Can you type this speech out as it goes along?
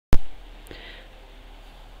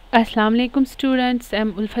Assalamu alaikum students,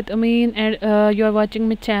 I'm Ulfat Amin and you are watching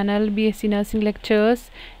my channel BSc Nursing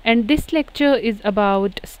Lectures, and this lecture is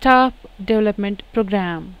about Staff Development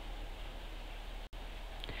Program.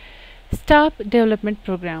 Staff Development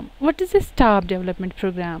Program. What is a Staff Development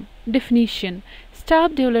Program? Definition.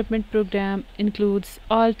 Staff Development Program includes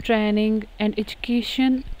all training and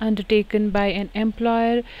education undertaken by an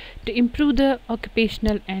employer to improve the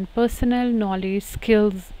occupational and personal knowledge,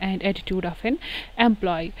 skills and attitude of an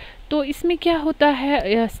employee. तो इसमें क्या होता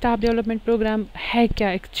है, staff development programme है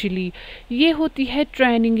क्या actually? ये होती है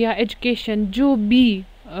ट्रेनिंग या एजुकेशन जो भी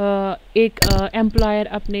एक एम्प्लॉयर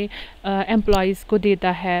अपने एम्प्लॉयज़ को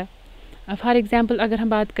देता है। फॉर एग्ज़ाम्पल अगर हम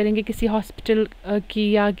बात करेंगे किसी हॉस्पिटल की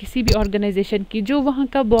या किसी भी ऑर्गेनाइजेशन की, जो वहाँ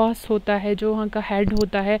का बॉस होता है, जो वहाँ का हेड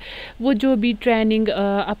होता है, वो जो भी ट्रेनिंग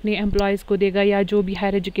अपने एम्प्लॉयज़ को देगा या जो भी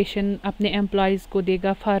हायर एजुकेशन अपने एम्प्लॉयज़ को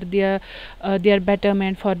देगा for their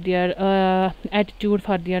betterment, for their attitude,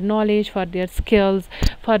 for their knowledge, for their skills,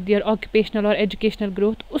 for their occupational और एजुकेशनल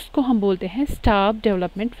ग्रोथ, उसको हम बोलते हैं staff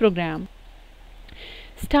development programme.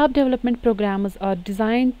 Staff development programs are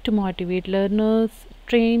designed to motivate learners,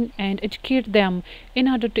 train and educate them in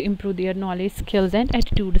order to improve their knowledge, skills and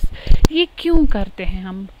attitudes. ये क्यों करते हैं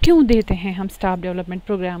हम, क्यों देते हैं हम स्टाफ डेवलपमेंट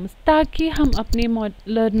प्रोग्राम्स? ताकि हम अपने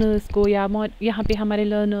लर्नर्स को या यहाँ पे हमारे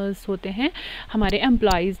लर्नर्स होते हैं हमारे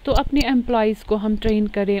एम्प्लॉयज़, तो अपने एम्प्लॉयज़ को हम ट्रेन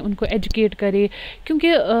करें, उनको एजुकेट करें,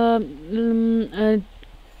 क्योंकि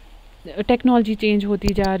टेक्नोलॉजी चेंज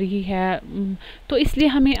होती जा रही है, तो इसलिए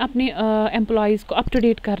हमें अपने एम्प्लॉयज़ को अप टू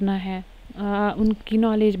डेट करना है, उनकी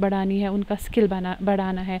नॉलेज बढ़ानी है, उनका स्किल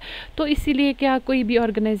बढ़ाना है. तो इसीलिए क्या कोई भी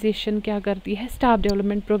ऑर्गेनाइजेशन क्या करती है, स्टाफ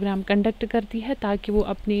डेवलपमेंट प्रोग्राम कंडक्ट करती है ताकि वो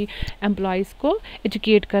अपनी एम्प्लॉयज़ को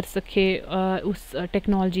एजुकेट कर सके उस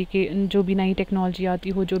टेक्नोलॉजी के, जो भी नई टेक्नोलॉजी आती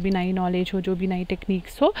हो, जो भी नई नॉलेज हो, जो भी नई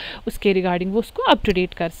टेक्निक्स हो, उसके रिगार्डिंग वो उसको अप टू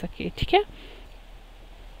डेट कर सके. ठीक है.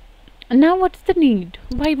 Now what's the need?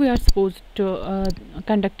 Why we are supposed to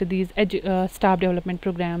conduct these staff development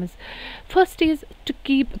programs? First is to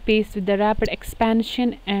keep pace with the rapid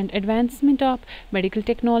expansion and advancement of medical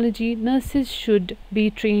technology. Nurses should be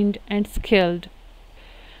trained and skilled.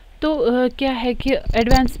 तो क्या है कि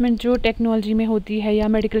advancement जो technology में होती है या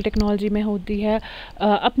medical technology में होती है,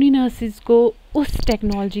 अपनी नर्सिस को उस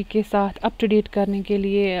टेक्नोलॉजी के साथ अप टू डेट करने के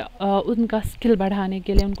लिए, उनका स्किल बढ़ाने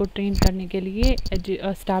के लिए, उनको ट्रेन करने के लिए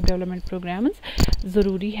स्टाफ डेवलपमेंट प्रोग्राम्स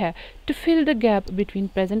ज़रूरी है. To fill the gap between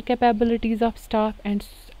present capabilities of staff and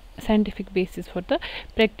scientific basis for the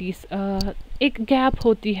practice. एक गैप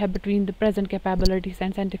होती है between the present capabilities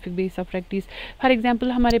and scientific base of practice. For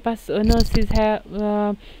example हमारे पास nurses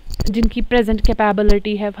है जिनकी present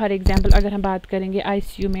capability है. For example अगर हम बात करेंगे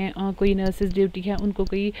आईसीयू में कोई नर्सिस ड्यूटी है, उनको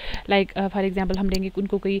कोई लाइक फॉर एग्जांपल हम लेंगे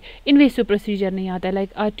उनको कोई इन्वेसिव प्रोसीजर नहीं आता है,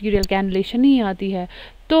 लाइक आर्टीरियल कैनुलेशन नहीं आती है,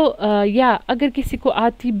 तो या अगर किसी को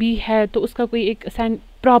आती भी है तो उसका कोई एक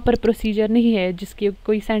प्रॉपर प्रोसीजर नहीं है जिसकी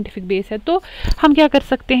कोई साइंटिफिक बेस है, तो हम क्या कर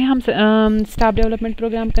सकते हैं, हम स्टाफ डेवलपमेंट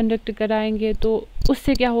प्रोग्राम कंडक्ट कराएंगे. तो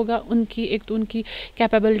उससे क्या होगा, उनकी एक तो उनकी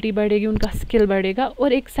कैपेबिलिटी बढ़ेगी, उनका स्किल बढ़ेगा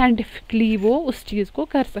और एक साइंटिफिकली वो उस चीज़ को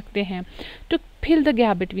कर सकते हैं. तो fill the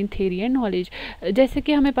gap between theory and knowledge. जैसे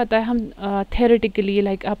कि हमें पता है, हम थेरेटिकली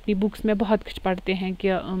लाइक अपनी बुक्स में बहुत कुछ पढ़ते हैं कि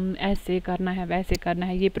ऐसे करना है, वैसे करना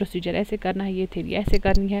है, ये प्रोसीजर ऐसे करना है, ये थ्योरी ऐसे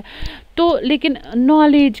करनी है, तो लेकिन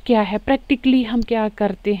नॉलेज क्या है, प्रैक्टिकली हम क्या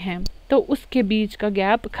करते हैं, तो उसके बीच का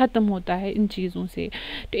गैप ख़त्म होता है इन चीज़ों से.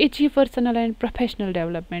 तो achieve personal and professional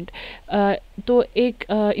development, तो एक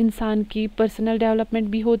इंसान की पर्सनल डेवलपमेंट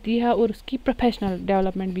भी होती है और उसकी प्रोफेशनल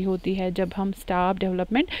डेवलपमेंट भी होती है जब हम स्टाफ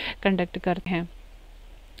डेवलपमेंट कंडक्ट करते हैं.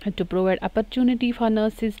 To provide opportunity for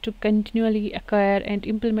nurses to continually acquire and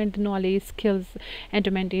implement the knowledge, skills and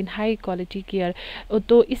to maintain high quality care.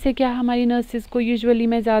 तो इससे क्या हमारी नर्सेज को यूजुअली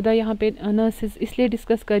मैं ज़्यादा यहाँ पे नर्सेज इसलिए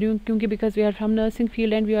डिस्कस कर रही हूँ क्योंकि because we are from nursing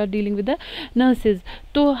field and we are dealing with the nurses.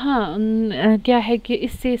 तो हाँ, क्या है कि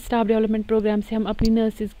इससे स्टाफ डेवलपमेंट प्रोग्राम से हम अपनी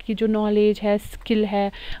नर्सेज की जो नॉलेज है, स्किल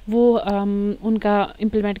है, वो उनका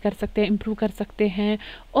इम्प्लीमेंट कर सकते हैं, इम्प्रूव कर सकते हैं.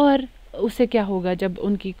 और उससे क्या होगा, जब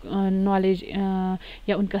उनकी नॉलेज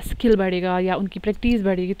या उनका स्किल बढ़ेगा या उनकी प्रैक्टिस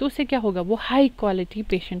बढ़ेगी, तो उससे क्या होगा, वो हाई क्वालिटी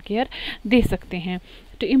पेशेंट केयर दे सकते हैं.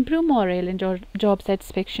 To improve moral and job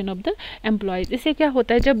satisfaction of the employees. इससे क्या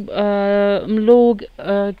होता है, जब लोग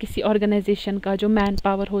किसी ऑर्गेनाइजेशन का जो मैन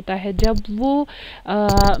पावर होता है, जब वो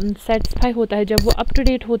सेटिस्फाई होता है, जब वो अप टू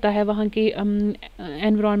डेट होता है वहाँ के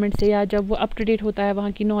एनवायरनमेंट से, या जब वो अप टू डेट होता है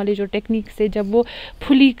वहाँ की नॉलेज और टेक्निक से, जब वो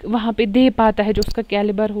फुली वहाँ पे दे पाता है, जो उसका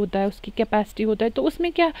कैलिबर होता है, उसकी कैपेसिटी होता है, तो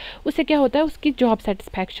उसमें क्या, उससे क्या होता है, उसकी जॉब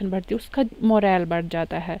सेटिस्फैक्शन बढ़ती है, उसका मोरल बढ़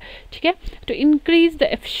जाता है. ठीक है. To increase the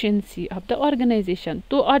efficiency of the organisation,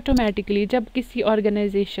 तो ऑटोमेटिकली जब किसी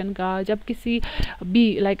ऑर्गेनाइजेशन का, जब किसी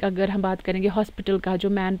भी लाइक अगर हम बात करेंगे हॉस्पिटल का जो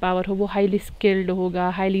मैन पावर हो वो हाईली स्किल्ड होगा,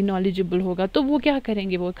 हाईली नॉलेजेबल होगा, तो वो क्या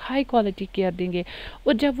करेंगे, वो हाई क्वालिटी केयर देंगे।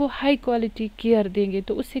 और जब वो हाई क्वालिटी केयर देंगे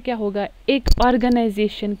तो उससे क्या होगा, एक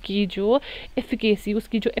ऑर्गेनाइजेशन की जो एफिकेसी,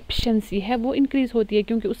 उसकी जो एफिशिएंसी है वो इंक्रीज़ होती है,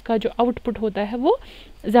 क्योंकि उसका जो आउटपुट होता है वो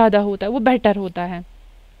ज़्यादा होता है, वो बेटर होता है।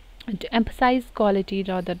 to emphasize quality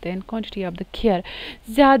rather than quantity of the care।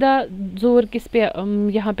 ज़्यादा ज़ोर किस पे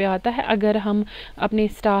यहाँ पे आता है, अगर हम अपने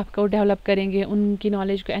स्टाफ को डेवलप करेंगे, उनकी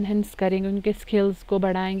नॉलेज को एनहेंस करेंगे, उनके स्किल्स को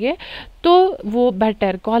बढ़ाएंगे, तो वो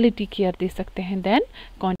बेटर क्वालिटी केयर दे सकते हैं then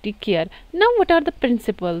quantity care. Now what are the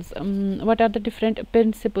principles, what are the different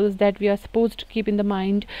principles that we are supposed to keep in the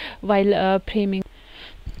mind while framing,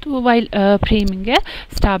 तो वाइल फ्रेमिंग है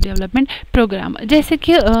स्टाफ डेवलपमेंट प्रोग्राम। जैसे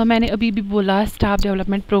कि मैंने अभी भी बोला, स्टाफ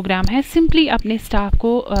डेवलपमेंट प्रोग्राम है simply अपने स्टाफ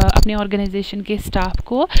को, अपने ऑर्गेनाइजेशन के स्टाफ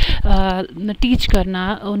को टीच करना,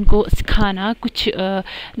 उनको सिखाना कुछ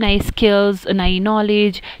नए स्किल्स, नई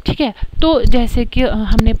नॉलेज, ठीक है। तो जैसे कि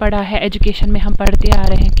हमने पढ़ा है एजुकेशन में, हम पढ़ते आ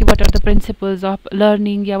रहे हैं कि what are the principles of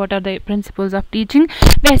learning या what are the principles of teaching,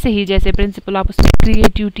 वैसे ही जैसे प्रिंसिपल ऑफ उसमें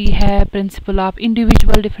क्रिएटिविटी है, प्रिंसिपल ऑफ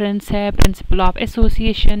इंडिविजुअल डिफरेंस है, प्रिंसिपल ऑफ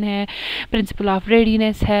एसोसिएशन है, प्रिंसिपल ऑफ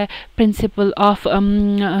रेडीनेस है, principle of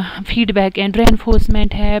feedback and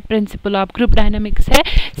reinforcement है, प्रिंसिपल ऑफ ग्रुप डायनामिक्स है।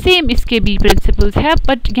 सेम इसके भी प्रिंसिपल्स है,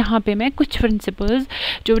 बट यहाँ पे मैं कुछ प्रिंसिपल्स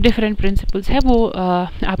जो डिफरेंट प्रिंसिपल्स है वो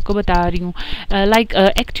आपको बता रही हूँ। Like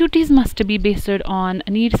activities must be based on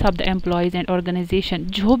needs of the employees and organisation.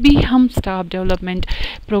 जो भी हम स्टाफ डेवलपमेंट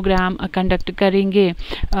प्रोग्राम कंडक्ट करेंगे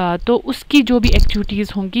तो उसकी जो भी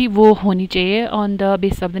एक्टिविटीज़ होंगी वो होनी चाहिए on the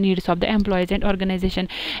base of the needs of the employees and organisation.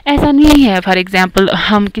 ऐसा नहीं है, फॉर एग्जांपल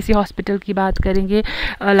हम किसी हॉस्पिटल की बात करेंगे,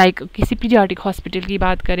 लाइक किसी पीडियाट्रिक हॉस्पिटल की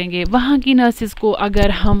बात करेंगे, वहाँ की नर्सेज़ को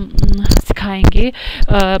अगर हम सिखाएंगे,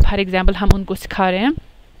 फॉर एग्जांपल हम उनको सिखा रहे हैं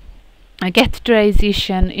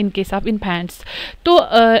catheterization in case of infants, तो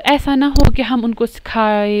ऐसा ना हो कि हम उनको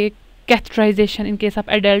सिखाए catheterization in case of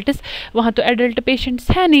adults. वहाँ तो एडल्ट पेशेंट्स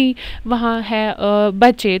है नहीं, वहाँ है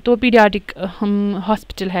बच्चे, तो पीडियाट्रिक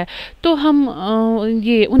हॉस्पिटल है, तो हम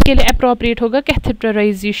ये उनके लिए अप्रोप्रिएट होगा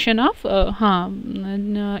कैथेटराइजेशन ऑफ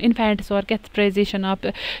इन्फेंट्स और catheterization of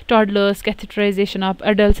toddlers, catheterization of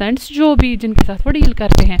एडल्सेंट्स, जो भी जिनके साथ वो डील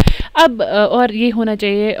करते हैं। अब और ये होना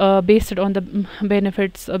चाहिए based on the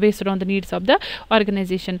benefits, based on the needs of the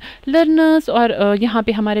organisation. Learners, और यहाँ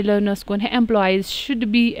पे हमारे लर्नर्स कौन है, employees should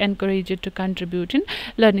be encourage to contribute in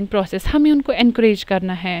learning process। हमें उनको encourage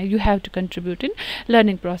करना है, you have to contribute in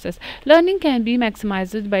learning process। learning can be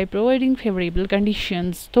maximized by providing favorable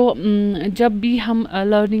conditions। तो जब भी हम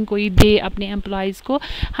learning कोई दे अपने employees को,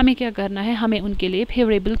 हमें क्या करना है, हमें उनके लिए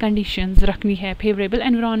favorable conditions रखनी है, favorable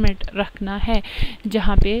environment रखना है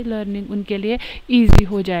जहाँ पे learning उनके लिए easy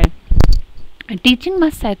हो जाए। Teaching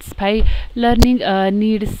must satisfy learning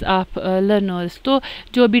needs of learners. तो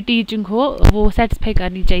जो भी टीचिंग हो वो सेटिस्फाई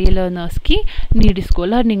करनी चाहिए लर्नर्स की नीड्स को,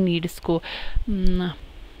 लर्निंग नीड्स को।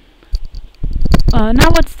 Now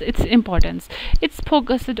what's its importance? It's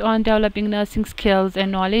focused on developing nursing skills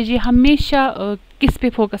and knowledge। ये हमेशा किस पे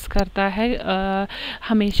फोकस करता है,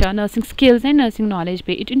 हमेशा nursing skills and nursing knowledge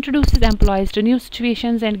पे। It introduces employees to new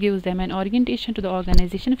situations and gives them an orientation to the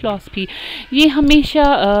organisation philosophy. ये हमेशा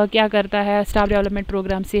क्या करता है, स्टाफ डेवलपमेंट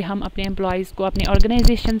प्रोग्राम से हम अपने एम्प्लॉयज़ को अपने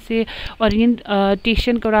ऑर्गेनाइजेशन से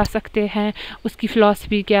ओरिएंटेशन करा सकते हैं, उसकी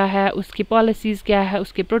फ़िलासफ़ी क्या है, उसकी पॉलिसीज़ क्या है,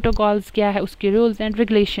 उसके प्रोटोकॉल्स क्या है, उसके रूल्स एंड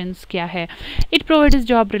रेगुलेशंस क्या है। It provides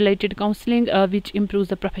job related counselling which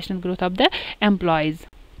improves the professional growth of the employees.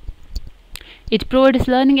 It provides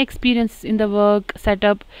learning experience in the work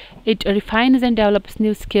setup. It refines and develops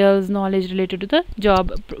new skills, knowledge related to the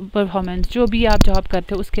job performance। जो भी आप job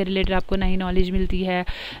करते हो उसके related आपको नई knowledge मिलती है,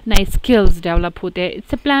 नए स्किल्स डेवलप होते हैं।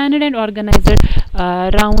 It's a planned and organised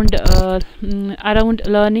around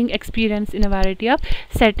learning experience in a variety of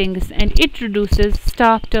settings and it reduces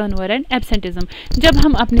staff turnover and absenteeism. जब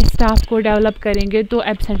हम अपने स्टाफ को डेवलप करेंगे तो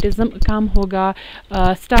एब्सेंटिज्म कम होगा,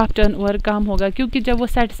 स्टाफ टर्नओवर कम होगा, क्योंकि जब वो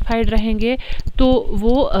सेटिस्फाइड रहेंगे तो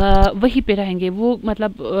वो वहीं पे रहेंगे, वो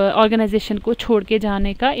मतलब ऑर्गेनाइजेशन को छोड़ के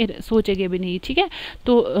जाने का सोचेंगे भी नहीं, ठीक है।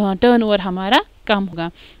 तो टर्नओवर हमारा कम होगा।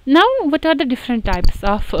 Now what are the different types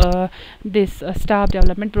of this staff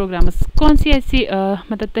development programmes. कौन सी ऐसी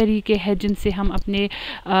मतलब तरीके हैं जिनसे हम अपने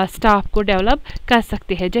स्टाफ को डेवलप कर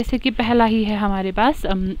सकते हैं। जैसे कि पहला ही है हमारे पास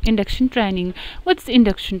induction training. What's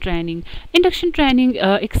induction training? Induction training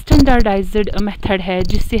एक स्टैंडर्डाइज्ड मेथड है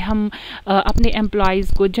जिससे हम अपने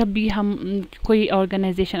एम्प्लॉयज़ को, जब भी हम कोई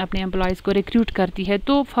ऑर्गेनाइजेशन अपने एम्प्लॉयज़ को रिक्रूट करती है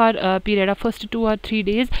तो फॉर पीरियड ऑफ फर्स्ट 2 और 3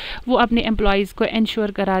 डेज़ वो अपने एम्प्लॉयज़ को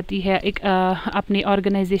इंश्योर कराती है, एक अपने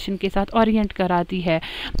ऑर्गेनाइजेशन ऑर्गेनाइजेशन के साथ ओरिएंट कराती है,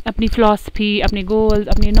 अपनी फ़िलासफ़ी, अपने गोल्स,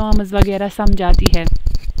 अपने नॉर्म्स वगैरह समझाती है,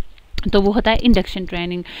 तो वो होता है इंडक्शन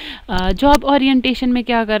ट्रेनिंग। जॉब ओरिएंटेशन में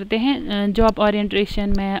क्या करते हैं, जॉब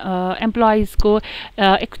ओरिएंटेशन में एम्प्लॉयज़ को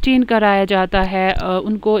एक्सचेंज कराया जाता है,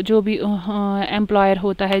 उनको जो भी एम्प्लॉयर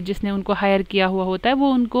होता है जिसने उनको हायर किया हुआ होता है वो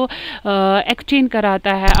उनको एक्सचेंज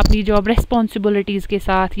कराता है अपनी जॉब रिस्पॉन्सिबिलिटीज़ के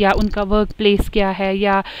साथ, या उनका वर्क प्लेस क्या है,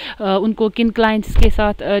 या उनको किन क्लाइंट्स के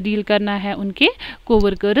साथ डील करना है, उनके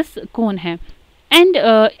कोवर्कर्स कौन हैं। And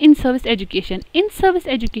in service education, in service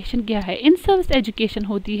education क्या है, इन सर्विस एजुकेशन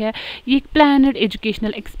होती है ये एक प्लानड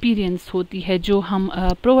एजुकेशनल एक्सपीरियंस होती है जो हम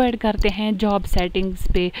प्रोवाइड करते हैं जॉब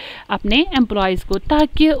सेटिंग्स पे अपने एम्प्लॉयज़ को,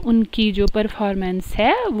 ताकि उनकी जो परफॉर्मेंस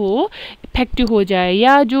है वो इफ़ेक्टिव हो जाए,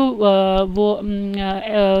 या जो वो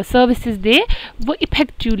सर्विसेज दे वो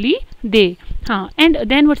इफ़ेक्टिवली दे। हाँ, and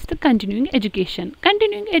then what's the continuing education.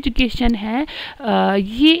 Continuing education है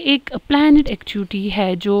ये एक प्लानड एक्टिविटी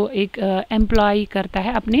है जो एक एम्प्लॉय करता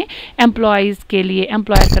है अपने एम्प्लॉयज़ के लिए,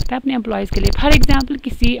 एम्प्लॉयर करता है अपने एम्प्लॉयज़ के लिए। फॉर एग्जांपल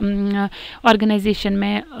किसी ऑर्गेनाइजेशन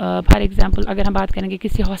में, फॉर एग्जांपल अगर हम बात करेंगे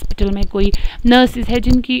किसी हॉस्पिटल में कोई नर्सेज है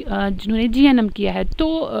जिन्होंने जीएनएम किया है, तो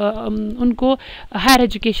उनको हायर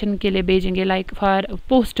एजुकेशन के लिए भेजेंगे, लाइक फॉर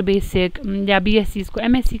पोस्ट बेसिक, या बीएससी को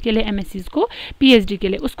एमएससी के लिए, एमएससी को पीएचडी के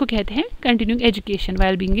लिए, उसको कहते हैं continuing education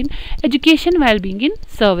while being in education, while being in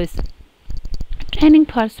service. Training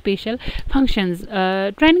for special functions.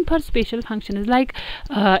 Training for special function is like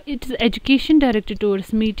it is education directed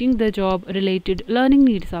towards meeting the job related learning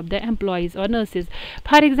needs of the employees or nurses.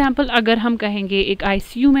 For example, अगर हम कहेंगे एक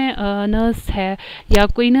ICU में nurse है या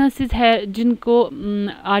कोई nurses है जिनको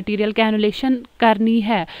आर्टीरियल कैनुलेशन करनी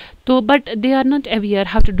है, तो but they are not aware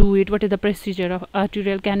how to do it, what is the procedure of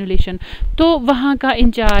arterial cannulation, तो वहाँ का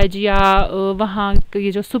इंचार्ज या वहाँ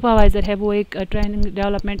ये जो सुपरवाइज़र है वो एक ट्रेनिंग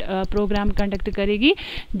डेवलपमेंट प्रोग्राम कंडक्ट करेगी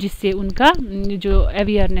जिससे उनका जो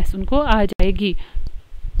अवेयरनेस उनको आ जाएगी।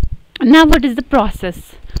 Now what is the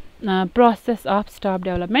process of staff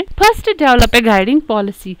development. First develop a guiding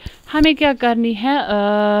policy. हमें क्या करनी है,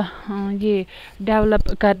 ये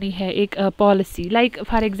डेवलप करनी है एक पॉलिसी। लाइक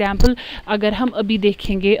फॉर एग्जांपल अगर हम अभी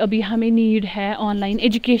देखेंगे, अभी हमें नीड है ऑनलाइन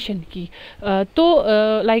एजुकेशन की, तो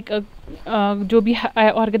लाइक जो भी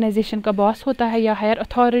ऑर्गेनाइजेशन का बॉस होता है या हायर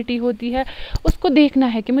अथॉरिटी होती है उसको देखना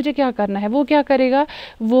है कि मुझे क्या करना है। वो क्या करेगा,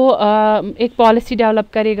 वो एक पॉलिसी डेवलप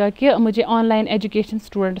करेगा कि मुझे ऑनलाइन एजुकेशन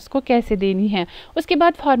स्टूडेंट्स को कैसे देनी है। उसके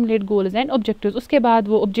बाद फॉर्मुलेट गोल्स एंड ऑब्जेक्टिव्स, उसके बाद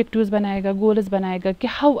वो ऑब्जेक्टिव्स बनाएगा, गोल्स बनाएगा कि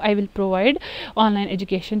how I will provide online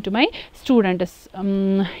education to my students.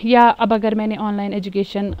 या अब अगर मैंने ऑनलाइन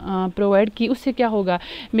एजुकेशन प्रोवाइड की, उससे क्या होगा,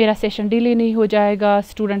 मेरा सेशन डिले नहीं हो जाएगा,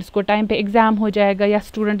 स्टूडेंट्स को टाइम पे एग्ज़ाम हो जाएगा या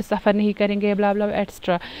स्टूडेंट सफ़र नहीं करेंगे, ब्ला ब्ला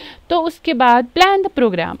एक्स्ट्रा। तो उसके बाद प्लान द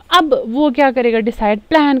प्रोग्राम। अब वो क्या करेगा, डिसाइड,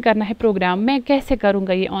 प्लान करना है प्रोग्राम, मैं कैसे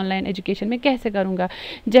करूँगा ये ऑनलाइन एजुकेशन में कैसे करूँगा।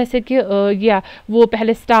 जैसे कि या वो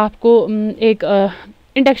पहले स्टाफ को एक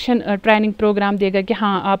इंडक्शन ट्रेनिंग प्रोग्राम देगा कि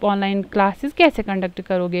हाँ आप ऑनलाइन क्लासेस कैसे कंडक्ट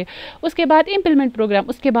करोगे। उसके बाद इम्प्लीमेंट प्रोग्राम,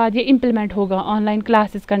 उसके बाद ये इम्प्लीमेंट होगा, ऑनलाइन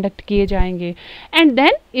क्लासेस कंडक्ट किए जाएंगे। And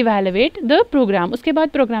then evaluate the programme, उसके बाद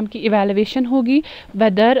प्रोग्राम की इवेलुएशन होगी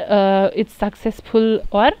वेदर इट्स सक्सेसफुल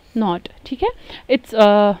और नॉट। ठीक है, it's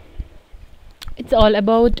all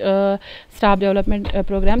about staff development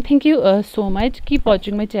program. Thank you so much. Keep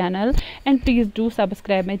watching my channel and please do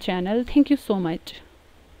subscribe my channel. Thank you so much.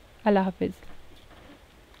 Allah Hafiz.